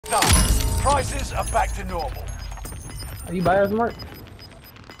done. Prices are back to normal. Are you buyers, Mark?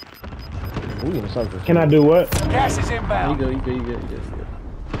 We in a circle. Can I do what? Gas is You inbound. go, you go, you go, you go.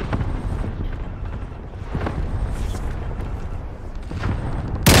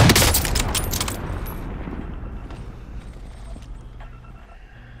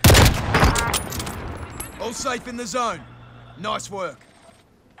 All safe in the zone. Nice work.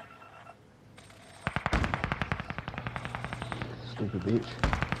 Stupid bitch.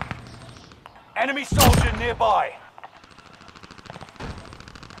 Enemy soldier nearby.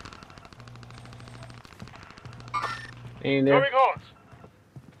 Ain't there. hot.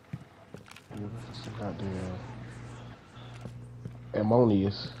 Goddamn.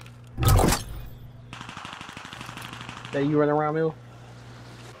 Ammonius. That you running around, Mill?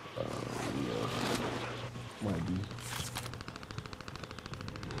 Yeah. Might be.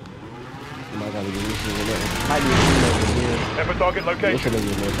 Might gotta get this shit with that. Might be a Have a target This location.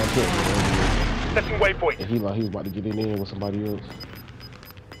 nigga, man, I can't. Setting waypoint. And he like he was about to get in there with somebody else.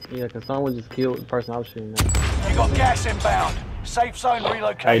 Yeah, cause someone just killed the person I was shooting at. You got gas inbound. Safe zone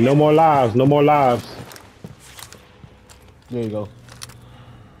relocated. Hey, no more lives. No more lives. There you go.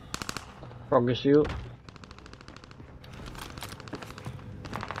 Broken shield.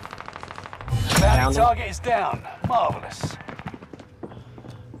 Bounty target is down. Marvelous.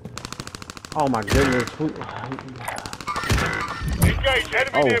 Oh my goodness. Engage.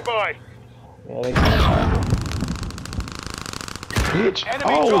 Enemy Oh. nearby. Yeah, they Bitch. Enemy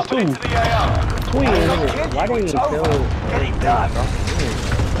Oh, dropping two. into the AR. twin. Kid, Why didn't it's you over. kill? Get it done.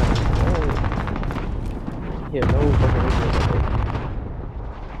 Yeah, no fucking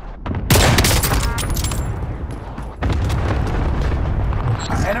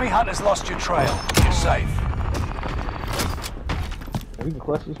Enemy hunters lost your trail. You're safe. we can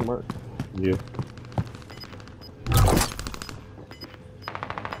clutch this mark. Yeah.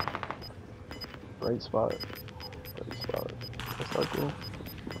 Great spot. Great spot. That's not cool.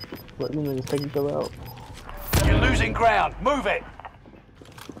 Let them niggas take each other out. You're losing ground. Move it.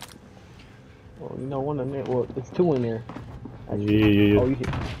 Well, you know, one in there. Well, it's two in there. Yeah, yeah, Oh, yeah. you hit.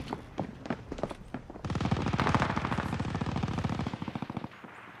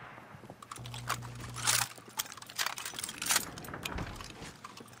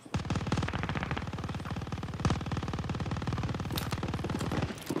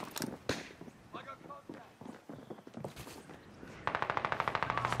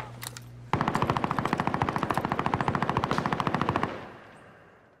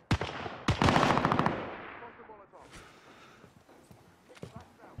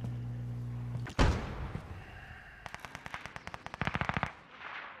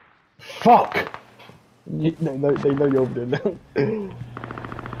 Fuck. They know you're over there now.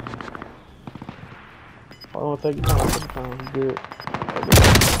 I don't take your time. Take your time. It's good.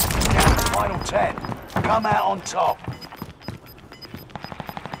 Down to final 10. Come out on top.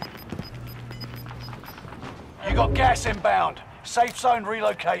 You got gas inbound. Safe zone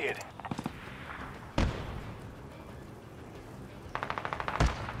relocated.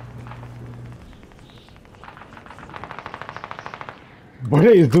 But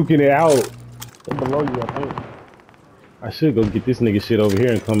they is duking it out. They're below you, I think. I should go get this nigga shit over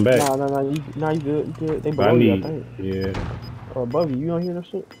here and come back. No, you good, you good. They But I below you, I need, think. yeah. Or above you. You don't hear that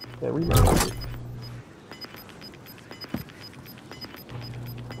shit? That reload shit.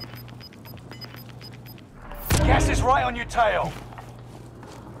 Gas is right on your tail.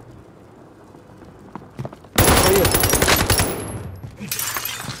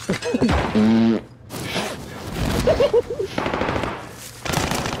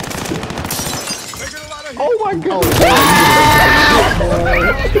 Oh my god!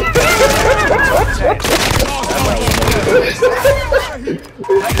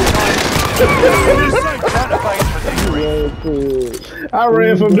 I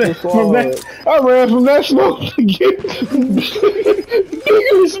ran from that, I ran from that smoke to get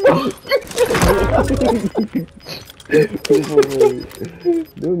bigger smoke.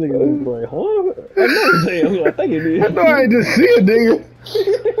 Those niggas was like, huh? I know damn, I think it did. I know I ain't just see a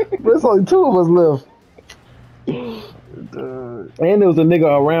nigga. There's only two of us left. And there was a nigga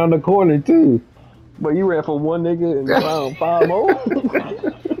around the corner too. But you ran from one nigga and found five more?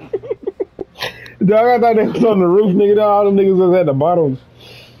 Dog, I thought they was on the roof, nigga. All them niggas was at the bottom.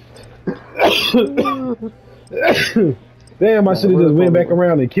 Damn, I should have just went back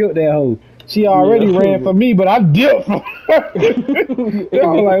around and killed that hoe. She already ran for me, but I dipped from her. They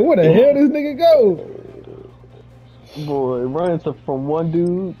were like, where the hell this nigga go? Boy, running from one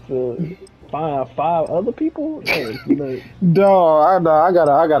dude to find five other people? Dog, I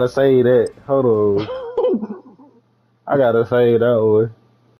gotta say that. Hold on. I gotta say that one.